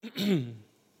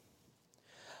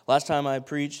Last time I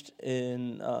preached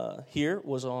in here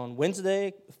was on Wednesday,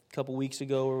 a couple weeks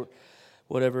ago or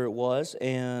whatever it was,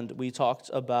 and we talked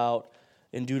about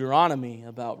in Deuteronomy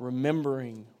about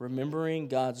remembering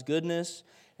God's goodness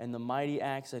and the mighty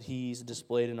acts that He's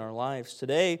displayed in our lives.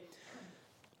 Today,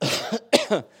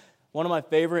 one of my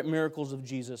favorite miracles of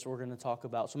Jesus we're going to talk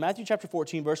about. So Matthew chapter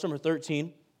 14, verse number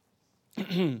 13.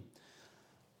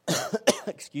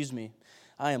 Excuse me.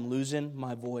 I am losing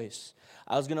my voice.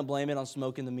 I was going to blame it on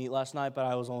smoking the meat last night, but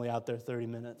I was only out there 30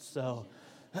 minutes. So,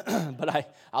 but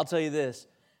I'll tell you this.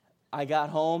 I got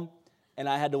home, and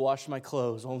I had to wash my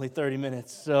clothes, only 30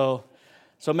 minutes. So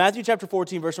Matthew chapter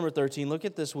 14, verse number 13. Look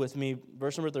at this with me,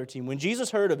 verse number 13. When Jesus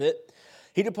heard of it,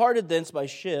 He departed thence by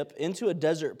ship into a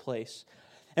desert place.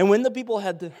 And when the people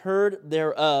had heard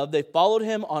thereof, they followed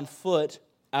Him on foot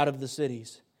out of the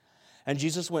cities. And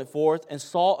Jesus went forth and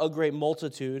saw a great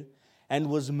multitude, and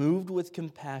was moved with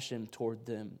compassion toward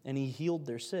them, and He healed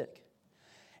their sick.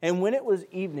 And when it was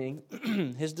evening,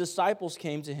 His disciples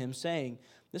came to Him, saying,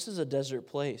 This is a desert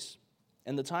place,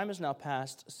 and the time is now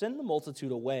past. Send the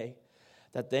multitude away,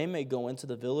 that they may go into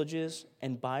the villages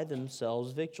and buy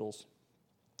themselves victuals.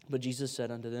 But Jesus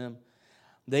said unto them,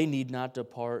 They need not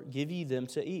depart, give ye them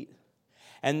to eat.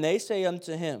 And they say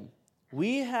unto Him,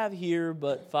 We have here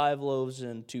but 5 loaves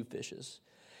and 2 fishes.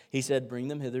 He said, Bring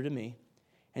them hither to me.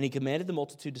 And He commanded the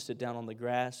multitude to sit down on the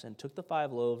grass, and took the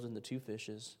 5 loaves and the 2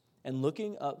 fishes. And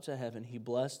looking up to heaven, He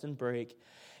blessed and brake,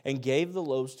 and gave the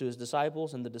loaves to His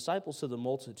disciples, and the disciples to the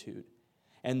multitude.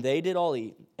 And they did all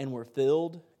eat, and were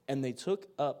filled, and they took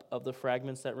up of the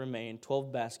fragments that remained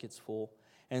 12 baskets full.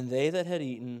 And they that had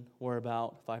eaten were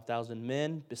about 5,000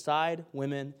 men, beside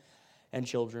women and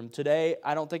children. Today,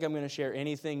 I don't think I'm going to share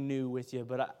anything new with you,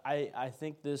 but I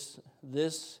think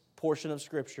this portion of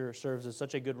Scripture serves as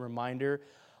such a good reminder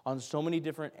on so many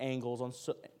different angles, on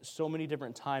so many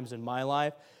different times in my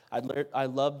life.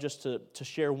 I'd love just to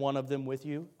share one of them with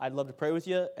you. I'd love to pray with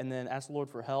you and then ask the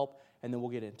Lord for help, and then we'll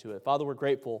get into it. Father, we're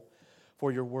grateful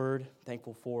for your word,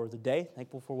 thankful for the day,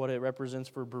 thankful for what it represents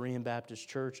for Berean Baptist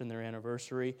Church and their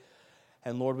anniversary.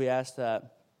 And Lord, we ask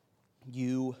that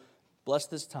you bless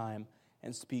this time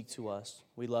and speak to us.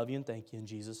 We love you and thank you in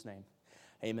Jesus' name.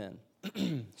 Amen.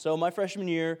 So my freshman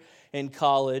year in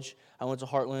college, I went to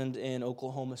Heartland in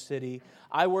Oklahoma City.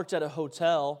 I worked at a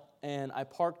hotel, and I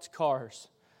parked cars.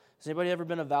 Has anybody ever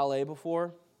been a valet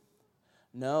before?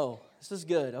 No. This is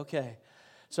good. Okay.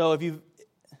 So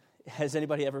has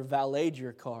anybody ever valeted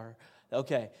your car?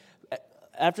 Okay.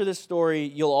 After this story,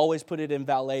 you'll always put it in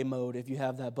valet mode if you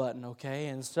have that button, okay?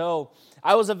 And so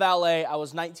I was a valet. I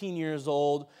was 19 years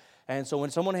old. And so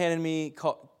when someone handed me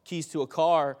keys to a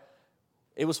car,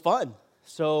 it was fun.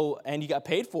 And you got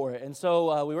paid for it. And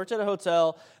so we worked at a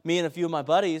hotel, me and a few of my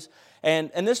buddies. And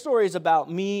this story is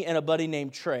about me and a buddy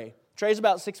named Trey. Trey's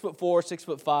about 6'4",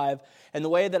 6'5", and the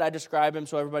way that I describe him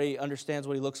so everybody understands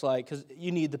what he looks like, because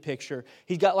you need the picture,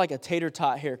 he's got like a tater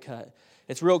tot haircut.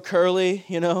 It's real curly,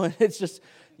 and it's just,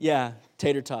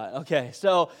 tater tot. Okay,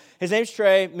 so his name's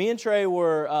Trey. Me and Trey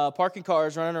were parking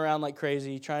cars, running around like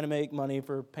crazy, trying to make money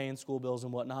for paying school bills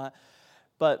and whatnot.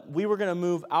 But we were going to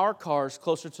move our cars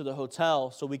closer to the hotel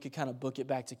so we could kind of book it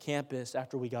back to campus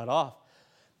after we got off.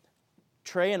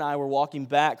 Trey and I were walking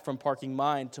back from parking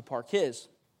mine to park his.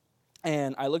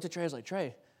 And I looked at Trey, I was like,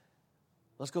 Trey,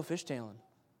 let's go fishtailing.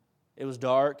 It was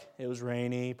dark, it was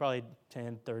rainy, probably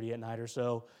 10:30 at night or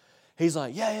so. He's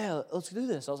like, yeah, let's do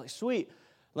this. I was like, sweet,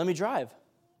 let me drive.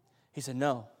 He said,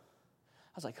 no.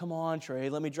 I was like, come on, Trey,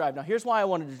 let me drive. Now, here's why I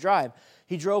wanted to drive.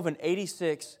 He drove an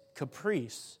 86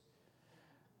 Caprice.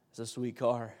 It's a sweet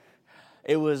car.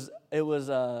 It was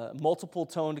multiple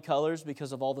toned colors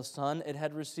because of all the sun it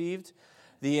had received.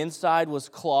 The inside was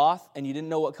cloth, and you didn't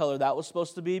know what color that was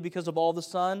supposed to be because of all the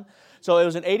sun. So it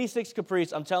was an 86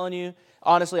 Caprice. I'm telling you,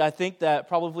 honestly, I think that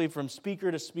probably from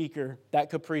speaker to speaker,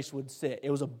 that Caprice would sit. It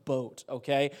was a boat,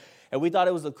 okay? And we thought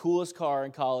it was the coolest car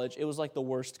in college. It was like the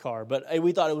worst car, but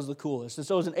we thought it was the coolest. And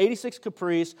so it was an 86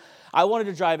 Caprice. I wanted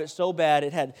to drive it so bad.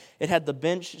 It had the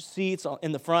bench seats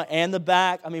in the front and the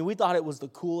back. I mean, we thought it was the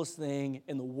coolest thing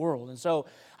in the world. And so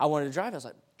I wanted to drive it. I was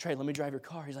like, Trey, let me drive your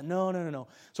car. He's like, no.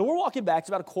 So we're walking back. It's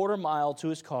about a quarter mile to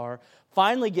his car.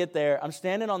 Finally get there. I'm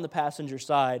standing on the passenger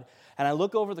side, and I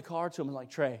look over the car to him and I'm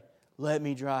like, Trey, let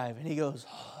me drive. And he goes,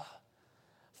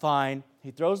 fine.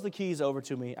 He throws the keys over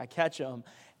to me. I catch him,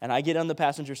 and I get on the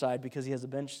passenger side because he has a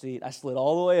bench seat. I slid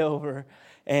all the way over,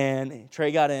 and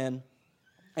Trey got in,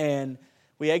 and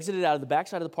we exited out of the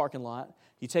backside of the parking lot.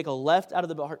 You take a left out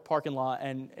of the parking lot,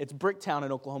 and it's Bricktown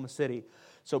in Oklahoma City.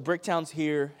 So Bricktown's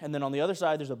here, and then on the other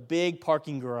side, there's a big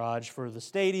parking garage for the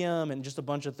stadium and just a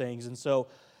bunch of things. And so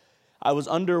I was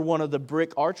under one of the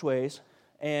brick archways,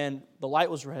 and the light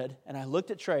was red, and I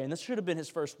looked at Trey, and this should have been his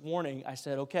first warning. I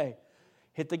said, okay,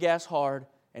 hit the gas hard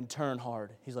and turn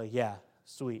hard. He's like, yeah,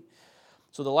 sweet.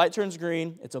 So the light turns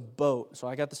green. It's a boat. So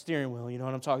I got the steering wheel. You know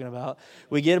what I'm talking about.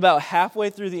 We get about halfway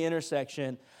through the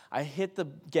intersection. I hit the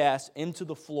gas into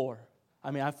the floor.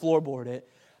 I floorboard it.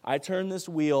 I turn this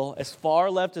wheel as far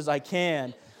left as I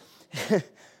can,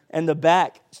 and the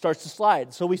back starts to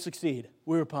slide. So we succeed.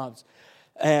 We were pumped.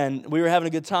 And we were having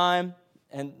a good time.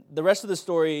 And the rest of the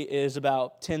story is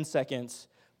about 10 seconds,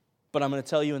 but I'm going to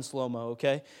tell you in slow-mo,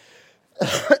 okay?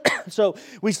 So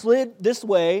we slid this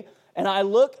way, and I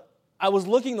was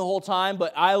looking the whole time,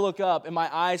 but I look up, and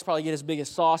my eyes probably get as big as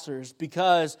saucers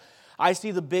because I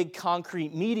see the big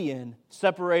concrete median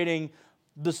separating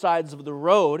the sides of the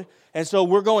road. And so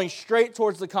we're going straight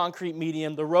towards the concrete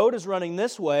median. The road is running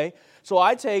this way, so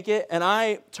I take it, and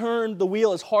I turn the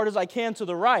wheel as hard as I can to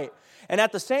the right. And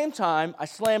at the same time, I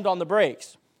slammed on the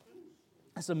brakes.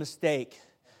 That's a mistake.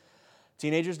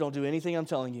 Teenagers, don't do anything I'm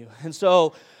telling you. And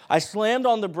so I slammed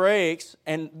on the brakes,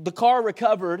 and the car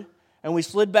recovered, and we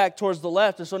slid back towards the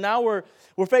left. And so now we're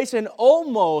facing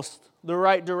almost the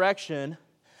right direction,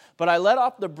 but I let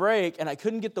off the brake, and I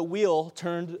couldn't get the wheel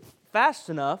turned fast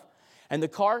enough, and the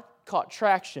car caught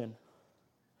traction.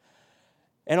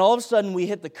 And all of a sudden, we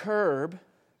hit the curb.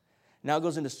 Now it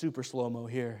goes into super slow-mo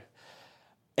here.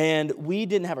 And we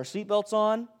didn't have our seatbelts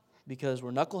on because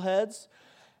we're knuckleheads.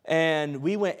 And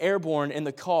we went airborne in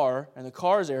the car, and the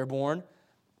car is airborne.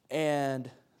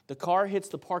 And the car hits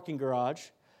the parking garage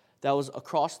that was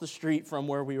across the street from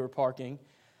where we were parking.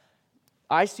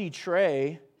 I see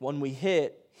Trey, when we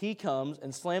hit, he comes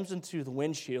and slams into the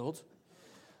windshield.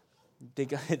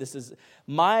 This is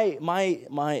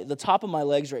the top of my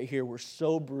legs right here were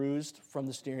so bruised from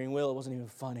the steering wheel, it wasn't even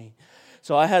funny.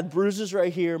 So I had bruises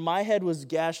right here. My head was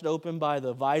gashed open by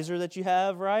the visor that you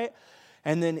have, right?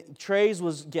 And then Trey's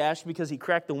was gashed because he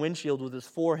cracked the windshield with his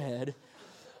forehead.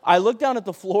 I look down at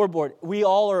the floorboard. We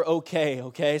all are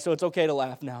okay? So it's okay to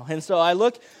laugh now. And so I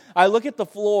look at the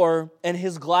floor, and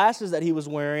his glasses that he was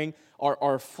wearing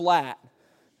are flat.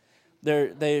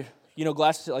 They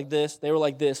glasses like this. They were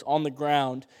like this on the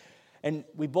ground. And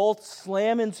we both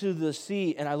slam into the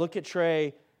seat, and I look at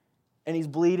Trey, and he's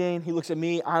bleeding. He looks at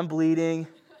me, I'm bleeding.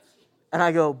 And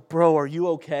I go, bro, are you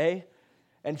okay?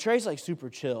 And Trey's like super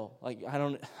chill. Like,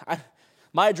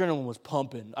 my adrenaline was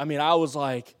pumping.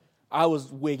 I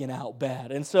was wigging out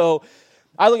bad. And so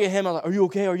I look at him, I'm like, are you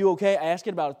okay? Are you okay? I ask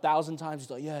it about 1,000 times.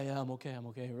 He's like, yeah, I'm okay.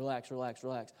 Relax.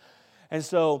 And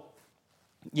so,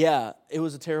 yeah, it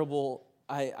was a terrible,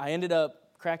 I ended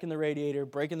up cracking the radiator,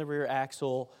 breaking the rear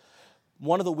axle.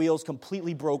 One of the wheels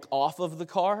completely broke off of the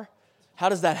car. How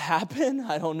does that happen?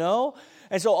 I don't know.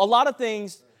 And so a lot of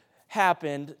things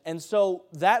happened. And so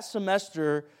that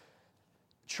semester,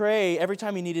 Trey, every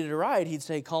time he needed a ride, he'd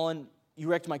say, Colin, you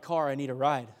wrecked my car. I need a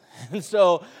ride. And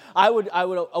so I would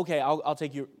okay, I'll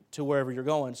take you to wherever you're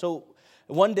going. So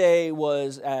one day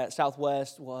was at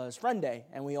Southwest was Friend Day,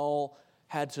 and we all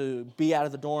had to be out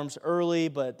of the dorms early,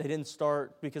 but they didn't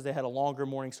start because they had a longer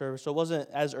morning service, so it wasn't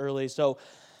as early. So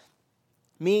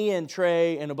me and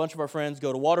Trey and a bunch of our friends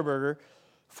go to Whataburger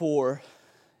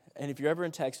and if you're ever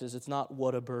in Texas, it's not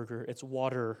Whataburger, it's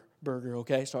Waterburger,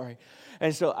 okay? Sorry.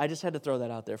 And so I just had to throw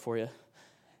that out there for you.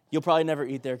 You'll probably never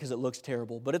eat there because it looks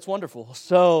terrible, but it's wonderful.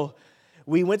 So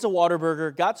we went to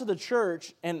Whataburger, got to the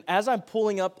church, and as I'm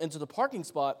pulling up into the parking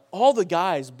spot, all the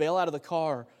guys bail out of the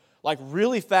car like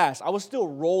really fast. I was still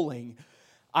rolling.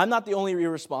 I'm not the only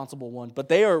irresponsible one, but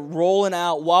they are rolling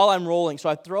out while I'm rolling. So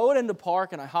I throw it into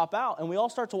park and I hop out, and we all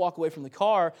start to walk away from the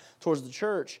car towards the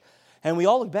church. And we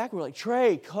all look back and we're like,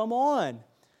 Trey, come on.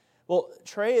 Well,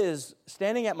 Trey is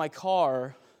standing at my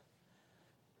car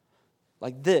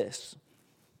like this.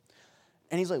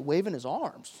 And he's like waving his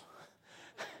arms.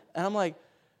 And I'm like,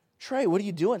 Trey, what are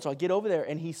you doing? So I get over there,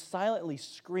 and he's silently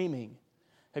screaming.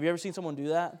 Have you ever seen someone do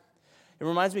that? It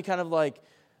reminds me kind of like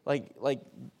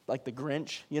the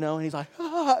Grinch, and he's like,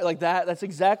 ah, like that. That's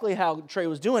exactly how Trey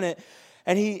was doing it.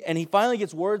 And he finally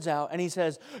gets words out, and he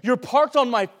says, "You're parked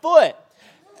on my foot."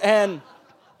 And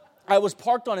I was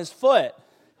parked on his foot.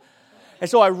 And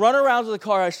so I run around to the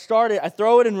car, I start it, I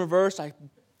throw it in reverse, I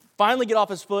finally get off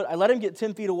his foot, I let him get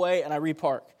 10 feet away, and I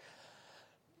repark.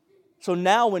 So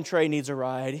now when Trey needs a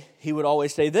ride, he would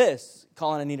always say this,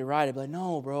 Colin, I need a ride. I'd be like,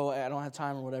 no, bro, I don't have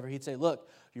time or whatever. He'd say, look,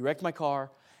 you wrecked my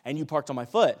car, and you parked on my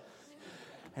foot.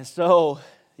 And so,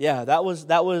 yeah, that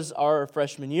was our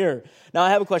freshman year. Now,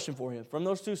 I have a question for you. From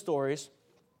those two stories,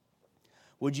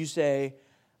 would you say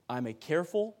I'm a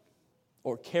careful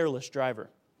or careless driver?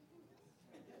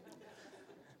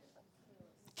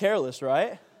 Careless,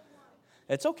 right?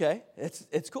 It's okay.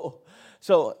 It's cool.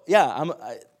 So, yeah, I'm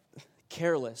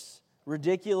careless,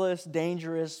 ridiculous,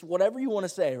 dangerous, whatever you want to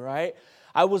say, right?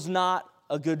 I was not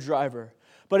a good driver.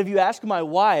 But if you ask my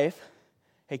wife,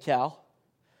 hey, Cal,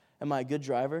 am I a good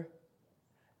driver?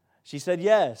 She said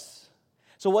yes.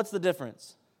 So what's the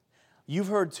difference? You've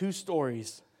heard two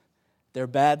stories. They're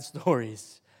bad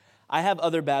stories. I have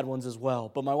other bad ones as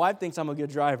well, but my wife thinks I'm a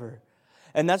good driver.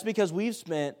 And that's because we've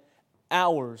spent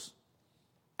hours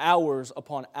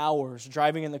upon hours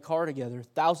driving in the car together,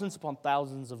 thousands upon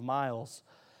thousands of miles.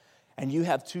 And you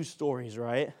have two stories,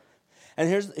 right? And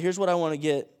here's what I want to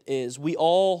get is we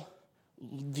all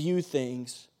view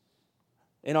things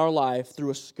in our life through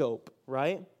a scope,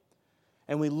 right?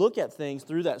 And we look at things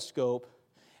through that scope,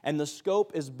 and the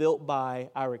scope is built by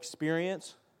our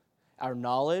experience, our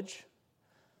knowledge,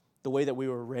 the way that we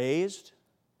were raised.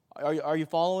 Are you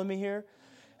following me here?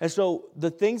 And so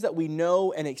the things that we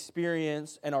know and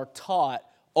experience and are taught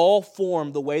all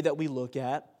form the way that we look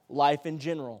at life in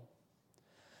general.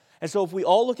 And so if we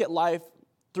all look at life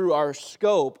through our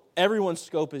scope, everyone's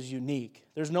scope is unique.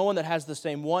 There's no one that has the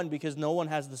same one because no one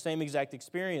has the same exact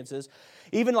experiences.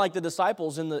 Even like the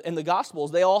disciples in the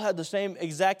Gospels, they all had the same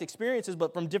exact experiences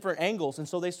but from different angles. And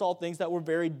so they saw things that were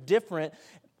very different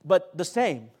but the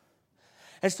same.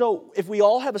 And so if we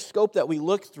all have a scope that we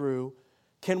look through,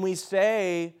 can we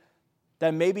say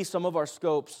that maybe some of our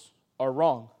scopes are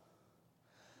wrong?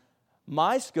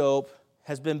 My scope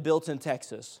has been built in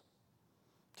Texas.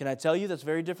 Can I tell you that's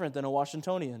very different than a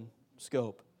Washingtonian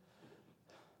scope?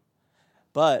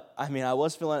 But, I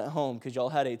was feeling at home because y'all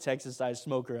had a Texas-sized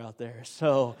smoker out there.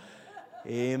 So,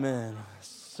 amen.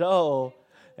 So,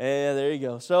 yeah, there you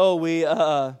go.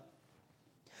 So,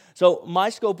 so my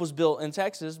scope was built in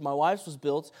Texas. My wife's was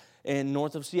built in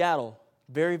north of Seattle.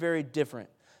 Very, very different.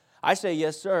 I say,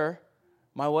 yes, sir.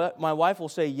 My wife will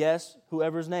say, yes,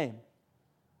 whoever's name.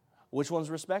 Which one's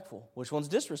respectful? Which one's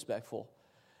disrespectful?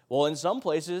 Well, in some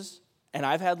places, and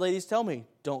I've had ladies tell me,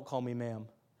 don't call me ma'am.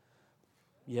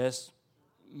 Yes,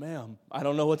 ma'am. I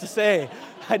don't know what to say.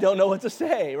 I don't know what to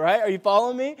say, right? Are you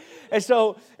following me? And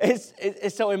so,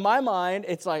 so in my mind,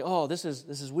 it's like, oh, this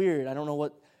is weird. I don't know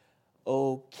what,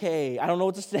 okay. I don't know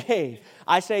what to say.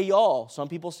 I say y'all. Some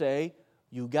people say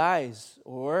you guys.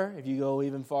 Or if you go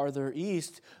even farther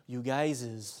east, you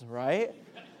guyses, right?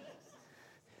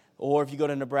 Or if you go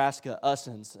to Nebraska,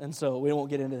 ussens. And so we won't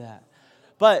get into that.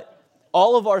 But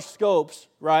all of our scopes,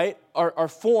 right, are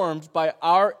formed by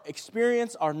our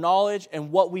experience, our knowledge,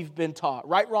 and what we've been taught.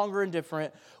 Right, wrong, or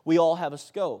indifferent, we all have a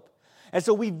scope. And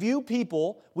so we view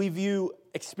people, we view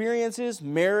experiences,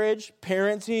 marriage,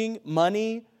 parenting,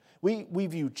 money. We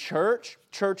view church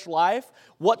life,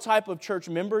 what type of church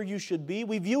member you should be.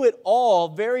 We view it all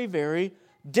very, very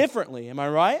differently. Am I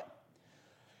right?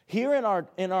 Here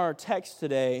in our text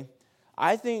today,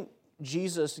 I think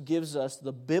Jesus gives us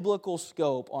the biblical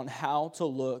scope on how to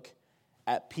look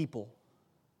at people.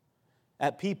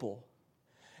 At people.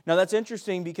 Now that's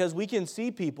interesting because we can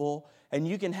see people and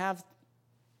you can have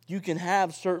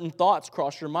certain thoughts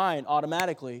cross your mind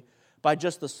automatically by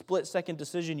just the split-second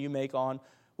decision you make on,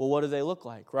 well, what do they look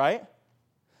like, right?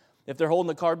 If they're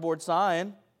holding a cardboard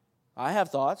sign, I have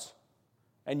thoughts,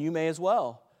 and you may as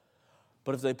well.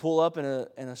 But if they pull up in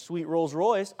a sweet Rolls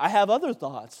Royce, I have other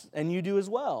thoughts, and you do as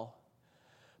well.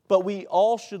 But we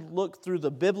all should look through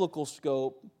the biblical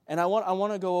scope, and I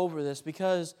want to go over this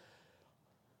because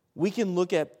we can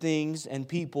look at things and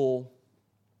people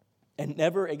and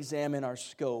never examine our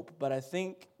scope, but I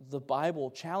think the Bible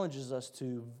challenges us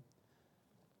to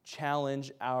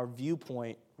challenge our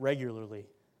viewpoint regularly.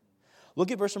 Look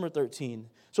at verse number 13.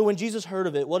 So when Jesus heard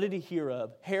of it, what did he hear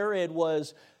of? Herod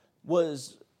was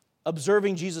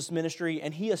observing Jesus' ministry,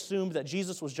 and he assumed that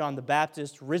Jesus was John the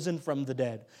Baptist, risen from the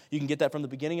dead. You can get that from the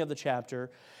beginning of the chapter.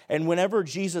 And whenever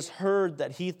Jesus heard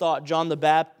that he thought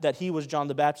that he was John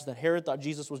the Baptist, that Herod thought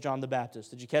Jesus was John the Baptist.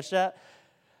 Did you catch that?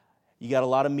 You got a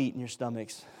lot of meat in your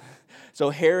stomachs. So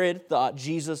Herod thought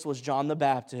Jesus was John the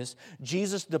Baptist.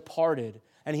 Jesus departed,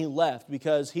 and he left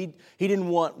because he didn't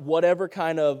want whatever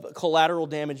kind of collateral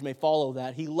damage may follow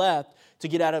that. He left to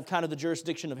get out of kind of the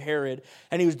jurisdiction of Herod,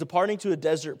 and he was departing to a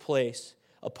desert place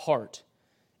apart.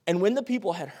 And when the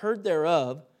people had heard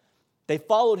thereof, they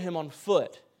followed him on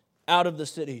foot out of the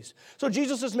cities. So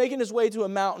Jesus is making his way to a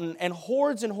mountain, and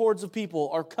hordes of people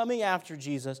are coming after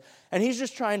Jesus, and he's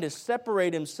just trying to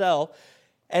separate himself.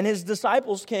 And his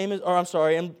disciples came,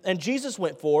 and Jesus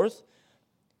went forth.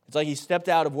 It's like he stepped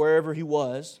out of wherever he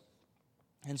was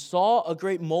and saw a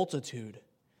great multitude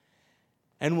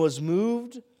and was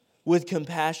moved with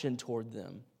compassion toward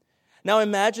them. Now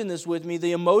imagine this with me.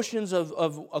 The emotions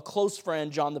of a close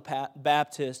friend, John the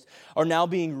Baptist, are now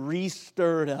being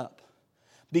re-stirred up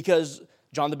because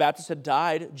John the Baptist had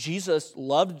died. Jesus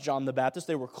loved John the Baptist.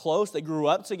 They were close. They grew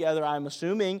up together, I'm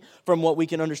assuming, from what we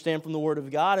can understand from the Word of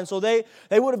God. And so they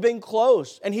would have been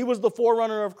close. And he was the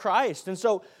forerunner of Christ. And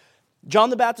so John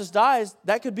the Baptist dies.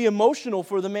 That could be emotional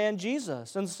for the man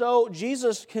Jesus. And so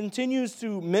Jesus continues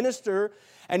to minister.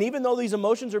 And even though these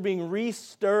emotions are being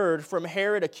re-stirred from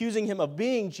Herod accusing him of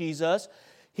being Jesus,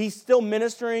 he's still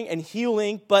ministering and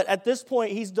healing, but at this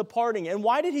point he's departing. And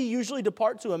why did he usually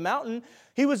depart to a mountain?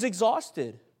 He was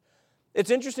exhausted.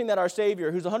 It's interesting that our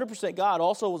Savior, who's 100% God,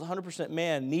 also was 100%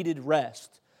 man, needed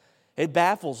rest. It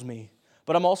baffles me,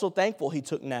 but I'm also thankful he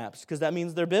took naps because that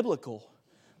means they're biblical.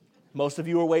 Most of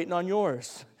you are waiting on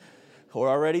yours or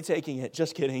already taking it.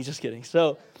 Just kidding.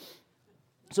 So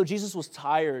Jesus was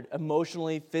tired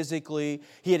emotionally, physically.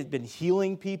 He had been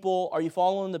healing people. Are you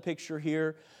following the picture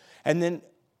here? And then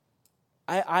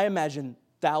I imagine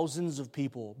thousands of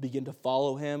people begin to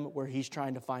follow him where he's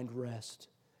trying to find rest.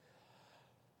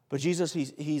 But Jesus,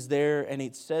 he's there, and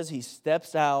it says he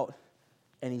steps out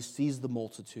and he sees the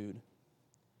multitude.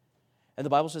 And the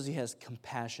Bible says he has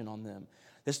compassion on them.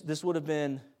 This would have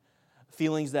been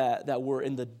feelings that were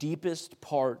in the deepest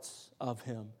parts of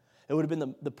him. It would have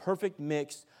been the perfect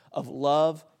mix of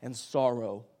love and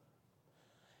sorrow.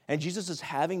 And Jesus is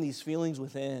having these feelings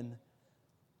within,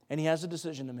 and he has a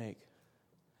decision to make.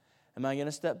 Am I going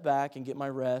to step back and get my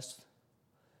rest,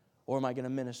 or am I going to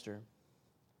minister?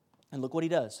 And look what he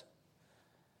does.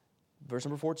 Verse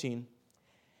number 14,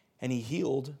 and he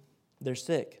healed their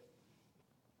sick.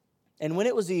 And when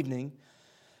it was evening,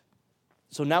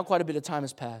 so now quite a bit of time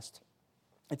has passed.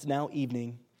 It's now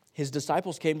evening. His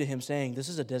disciples came to him saying, this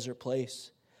is a desert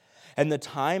place, and the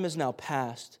time is now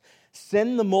past.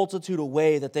 Send the multitude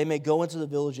away that they may go into the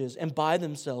villages and buy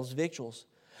themselves victuals.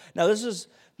 Now this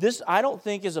I don't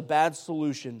think is a bad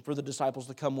solution for the disciples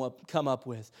to come up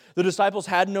with. The disciples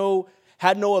had no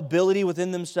ability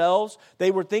within themselves. They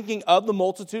were thinking of the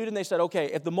multitude, and they said, okay,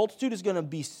 if the multitude is going to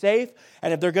be safe,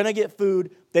 and if they're going to get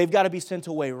food, they've got to be sent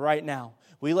away right now.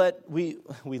 We let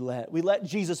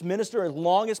Jesus minister as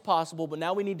long as possible, but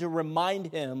now we need to remind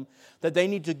him that they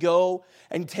need to go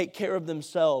and take care of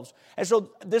themselves. And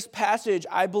so this passage,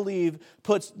 I believe,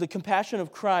 puts the compassion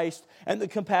of Christ and the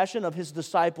compassion of his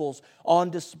disciples on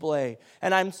display.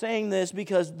 And I'm saying this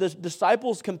because the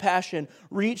disciples' compassion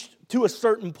reached to a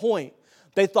certain point.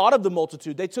 They thought of the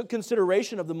multitude. They took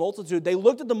consideration of the multitude. They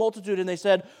looked at the multitude and they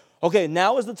said, okay,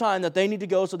 now is the time that they need to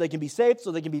go so they can be safe,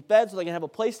 so they can be fed, so they can have a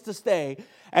place to stay,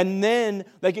 and then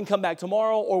they can come back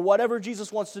tomorrow or whatever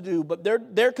Jesus wants to do. But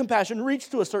their compassion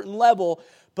reached to a certain level,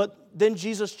 but then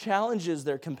Jesus challenges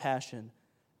their compassion.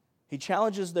 He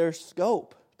challenges their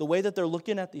scope, the way that they're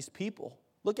looking at these people.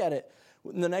 Look at it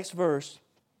in the next verse.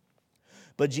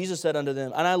 But Jesus said unto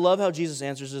them, and I love how Jesus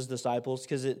answers his disciples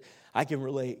because I can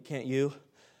relate, can't you?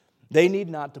 They need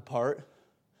not depart.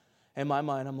 In my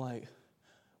mind, I'm like,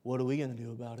 what are we going to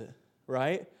do about it,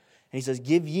 right? And he says,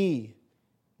 give ye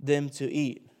them to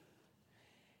eat.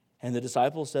 And the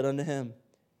disciples said unto him,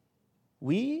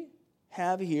 we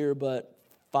have here but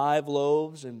 5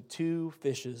 loaves and 2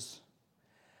 fishes.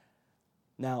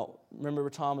 Now, remember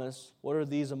Thomas, what are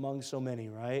these among so many,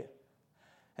 right?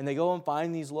 And they go and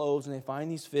find these loaves and they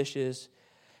find these fishes.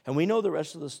 And we know the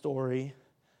rest of the story.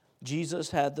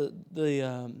 Jesus had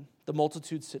the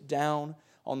multitude sit down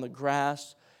on the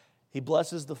grass. He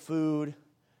blesses the food,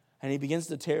 and he begins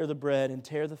to tear the bread and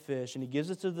tear the fish, and he gives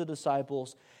it to the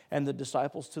disciples, and the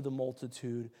disciples to the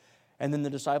multitude. And then the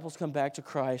disciples come back to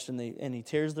Christ, and he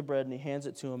tears the bread, and he hands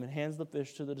it to them, and hands the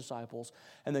fish to the disciples.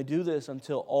 And they do this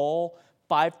until all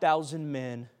 5,000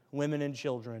 men, women, and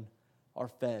children are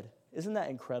fed. Isn't that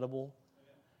incredible?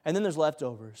 And then there's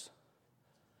leftovers.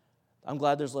 I'm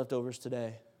glad there's leftovers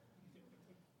today.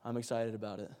 I'm excited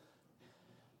about it.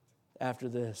 After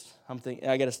this, I'm thinking,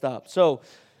 I got to stop. So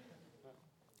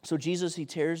Jesus, he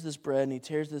tears this bread and he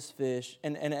tears this fish,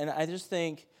 and I just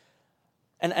think,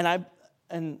 and I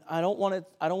don't want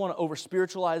to over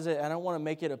spiritualize it. I don't want to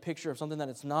make it a picture of something that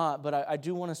it's not. But I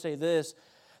do want to say this,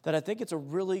 that I think it's a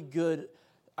really good.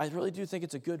 I really do think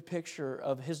it's a good picture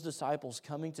of his disciples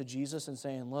coming to Jesus and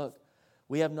saying, "Look,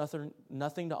 we have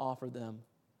nothing to offer them."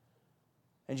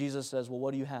 And Jesus says, "Well,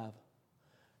 what do you have?"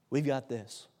 "We've got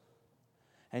this."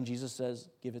 And Jesus says,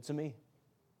 give it to me.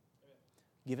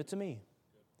 Give it to me.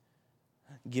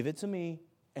 Give it to me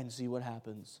and see what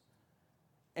happens.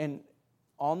 And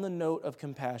on the note of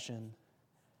compassion,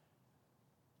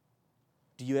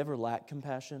 do you ever lack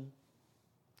compassion?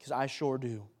 Because I sure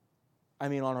do. I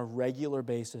mean, on a regular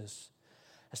basis,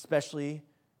 especially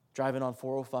driving on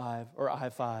 405 or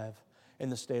I-5 in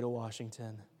the state of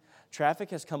Washington.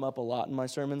 Traffic has come up a lot in my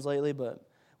sermons lately, but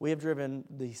we have driven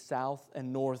the south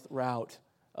and north route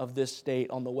of this state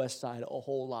on the west side a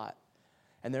whole lot.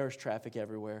 And there is traffic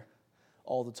everywhere,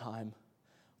 all the time,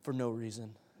 for no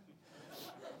reason.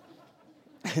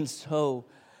 And so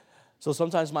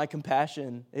sometimes my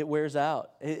compassion, it wears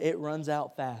out. It runs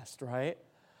out fast, right?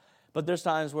 But there's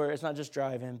times where it's not just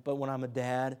driving, but when I'm a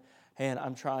dad and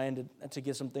I'm trying to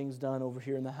get some things done over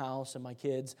here in the house and my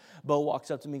kids, Bo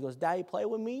walks up to me and goes, "Dad, you play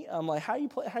with me?" I'm like, how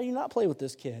do you not play with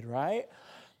this kid, right?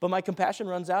 But my compassion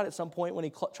runs out at some point when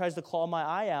he tries to claw my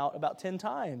eye out about 10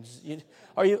 times.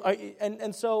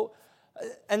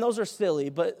 And those are silly,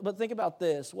 but think about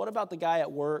this. What about the guy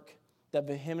at work that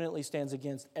vehemently stands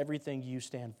against everything you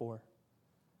stand for?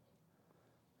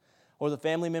 Or the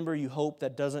family member you hope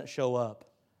that doesn't show up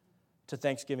to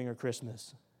Thanksgiving or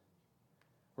Christmas?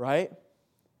 Right?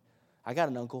 I got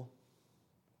an uncle.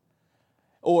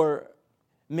 Or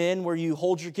men where you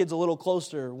hold your kids a little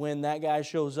closer when that guy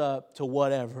shows up to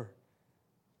whatever.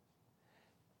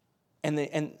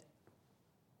 And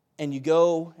you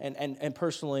go, and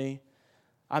personally,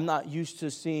 I'm not used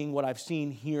to seeing what I've seen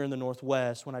here in the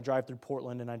Northwest when I drive through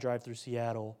Portland and I drive through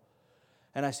Seattle.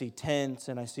 And I see tents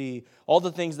and I see all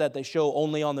the things that they show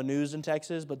only on the news in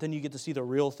Texas, but then you get to see the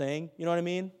real thing. You know what I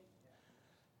mean?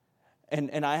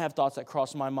 And I have thoughts that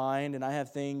cross my mind, and I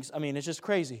have things, it's just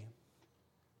crazy.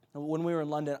 When we were in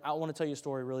London, I want to tell you a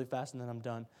story really fast and then I'm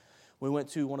done. We went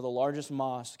to one of the largest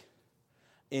mosques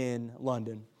in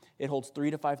London. It holds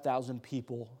 3,000 to 5,000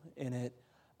 people in it.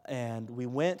 And we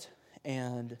went,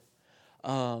 and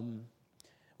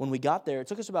when we got there, it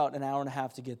took us about an hour and a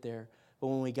half to get there. But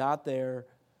when we got there,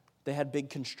 they had big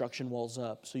construction walls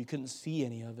up, so you couldn't see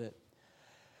any of it.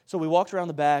 So we walked around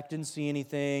the back, didn't see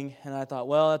anything, and I thought,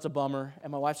 well, that's a bummer.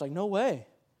 And my wife's like, no way.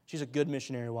 She's a good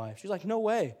missionary wife. She's like, no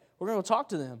way. We're going to go talk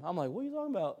to them. I'm like, what are you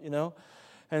talking about,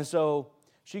 And so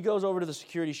she goes over to the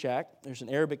security shack. There's an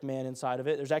Arabic man inside of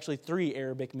it. There's actually 3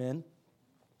 Arabic men.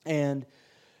 And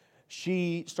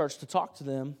she starts to talk to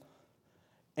them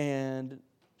and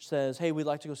says, hey, we'd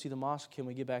like to go see the mosque. Can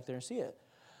we get back there and see it?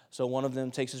 So one of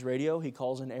them takes his radio. He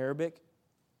calls in Arabic.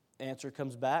 Answer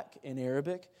comes back in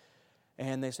Arabic.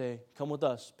 And they say, come with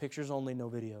us. Pictures only, no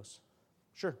videos.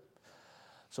 Sure.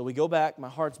 So we go back. My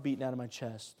heart's beating out of my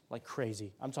chest like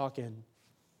crazy. I'm talking,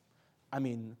 I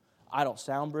don't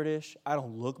sound British. I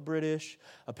don't look British.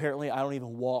 Apparently, I don't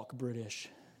even walk British.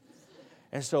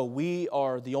 And so we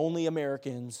are the only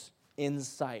Americans in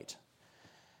sight.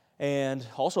 And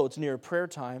also, it's near prayer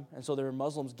time. And so there are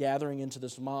Muslims gathering into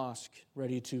this mosque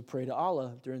ready to pray to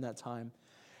Allah during that time.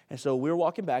 And so we're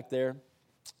walking back there.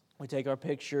 We take our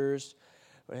pictures,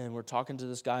 and we're talking to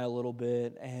this guy a little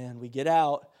bit. And we get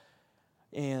out,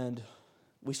 and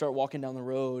we start walking down the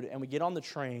road. And we get on the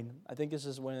train. I think this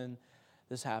is when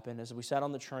this happened, as we sat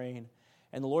on the train.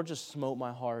 And the Lord just smote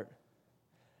my heart.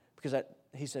 Because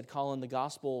He said, Colin, the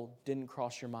gospel didn't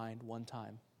cross your mind one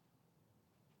time.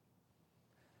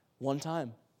 One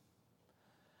time.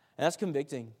 And that's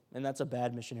convicting, and that's a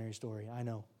bad missionary story, I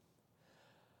know.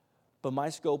 But my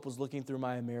scope was looking through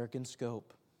my American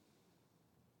scope.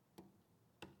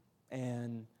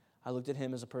 And I looked at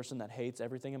him as a person that hates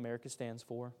everything America stands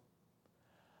for.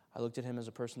 I looked at him as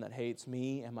a person that hates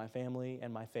me and my family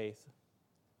and my faith.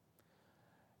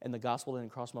 And the gospel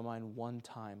didn't cross my mind one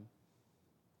time.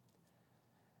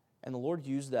 And the Lord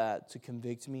used that to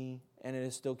convict me, and it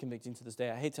is still convicting to this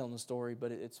day. I hate telling the story,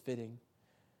 but it's fitting.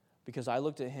 Because I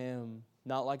looked at him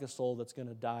not like a soul that's going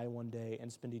to die one day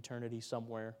and spend eternity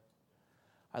somewhere.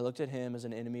 I looked at him as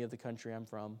an enemy of the country I'm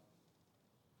from,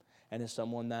 and as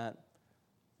someone that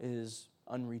is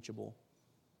unreachable.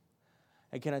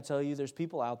 And can I tell you, there's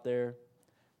people out there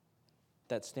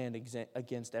that stand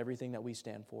against everything that we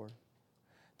stand for.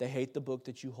 They hate the book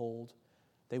that you hold.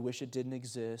 They wish it didn't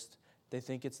exist. They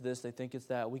think it's this, they think it's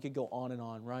that. We could go on and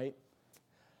on, right?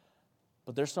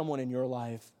 But there's someone in your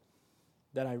life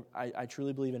that I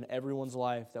truly believe in everyone's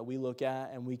life that we look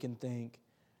at and we can think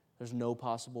there's no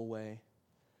possible way.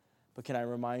 But can I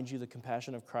remind you, the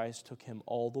compassion of Christ took him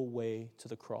all the way to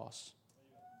the cross.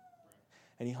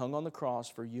 And he hung on the cross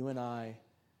for you and I,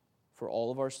 for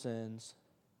all of our sins,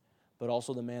 but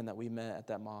also the man that we met at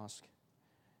that mosque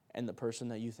and the person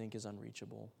that you think is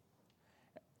unreachable.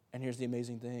 And here's the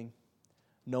amazing thing.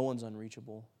 No one's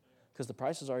unreachable because the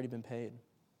price has already been paid.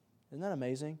 Isn't that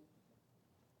amazing?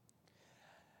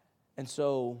 And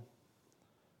so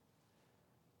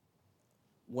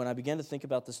when I began to think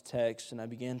about this text and I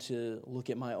began to look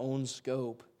at my own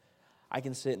scope, I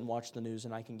can sit and watch the news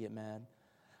and I can get mad.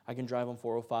 I can drive on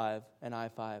 405 and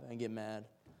I-5 and get mad.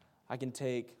 I can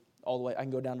take all the way. I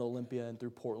can go down to Olympia and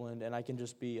through Portland, and I can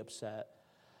just be upset.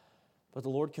 But the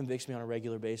Lord convicts me on a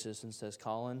regular basis and says,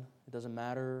 Colin, it doesn't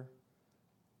matter.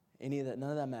 Any of that, none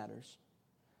of that matters.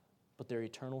 But their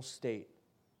eternal state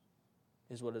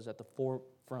is what is at the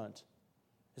forefront,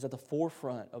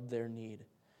 of their need.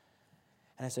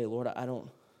 And I say, Lord, I don't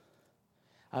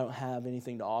have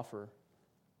anything to offer.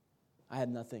 I had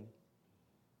nothing.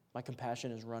 My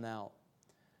compassion has run out.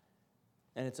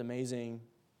 And it's amazing.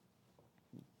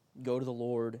 Go to the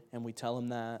Lord and we tell him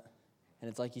that. And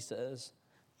it's like he says,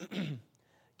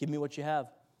 give me what you have.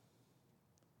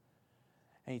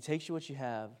 And he takes you what you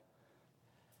have.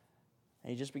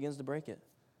 And he just begins to break it.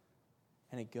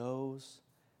 And it goes,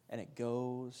 and it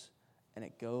goes, and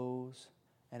it goes,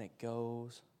 and it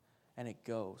goes, and it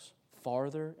goes.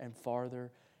 Farther and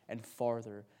farther and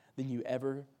farther than you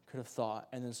ever could have thought.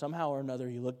 And then somehow or another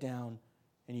you look down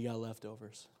and you got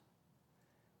leftovers.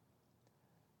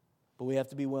 But we have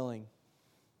to be willing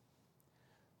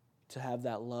to have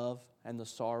that love and the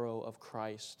sorrow of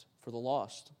Christ for the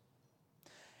lost.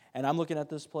 And I'm looking at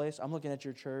this place. I'm looking at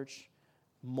your church.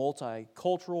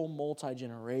 Multicultural,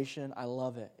 multi-generation. I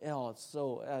love it. It's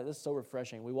so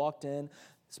refreshing. We walked in. It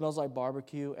smells like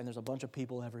barbecue, and there's a bunch of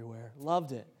people everywhere.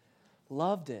 Loved it.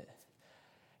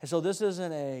 And so this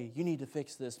isn't a, you need to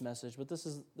fix this message, but this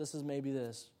is maybe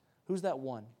this. Who's that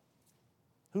one?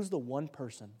 Who's the one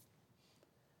person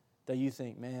that you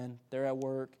think, man, they're at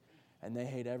work, and they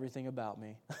hate everything about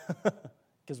me?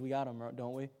 Because we got them,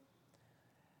 don't we?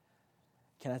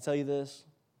 Can I tell you this?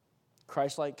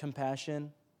 Christ-like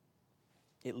compassion,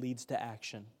 it leads to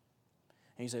action.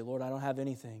 And you say, Lord, I don't have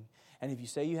anything. And if you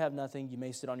say you have nothing, you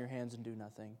may sit on your hands and do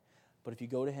nothing. But if you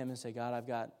go to him and say, God, I've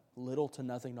got little to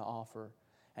nothing to offer,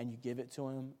 and you give it to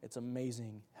him, it's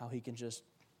amazing how he can just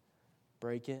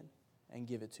break it and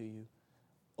give it to you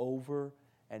over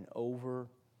and over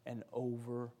and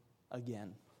over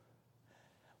again.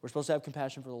 We're supposed to have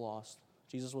compassion for the lost.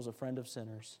 Jesus was a friend of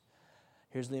sinners.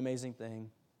 Here's the amazing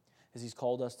thing, is he's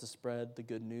called us to spread the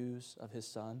good news of his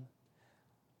son,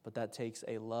 but that takes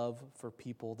a love for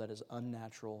people that is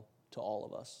unnatural to all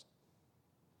of us.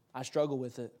 I struggle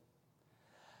with it.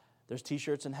 There's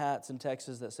t-shirts and hats in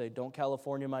Texas that say, don't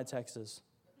California my Texas.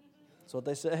 That's what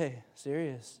they say,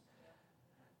 serious.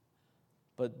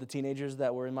 But the teenagers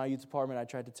that were in my youth department, I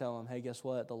tried to tell them, hey, guess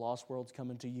what? The lost world's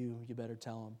coming to you. You better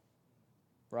tell them,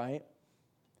 right?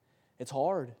 It's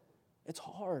hard.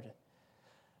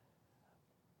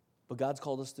 But God's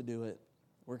called us to do it.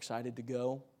 We're excited to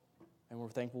go, and we're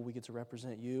thankful we get to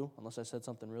represent you, unless I said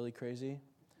something really crazy.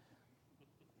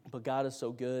 But God is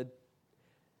so good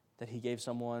that he gave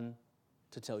someone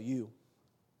to tell you.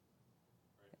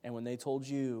 And when they told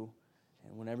you,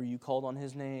 and whenever you called on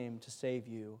his name to save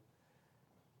you,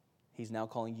 he's now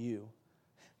calling you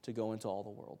to go into all the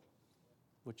world,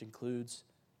 which includes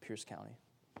Pierce County.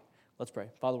 Let's pray.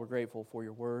 Father, we're grateful for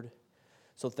your word.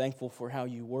 So thankful for how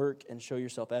you work and show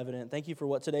yourself evident. Thank you for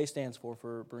what today stands for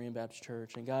Berean Baptist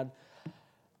Church. And God,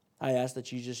 I ask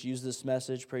that you just use this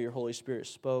message. Pray your Holy Spirit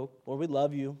spoke. Lord, we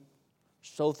love you.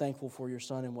 So thankful for your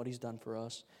son and what he's done for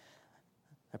us.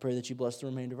 I pray that you bless the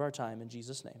remainder of our time in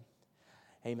Jesus' name.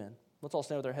 Amen. Let's all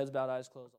stand with our heads bowed, eyes closed.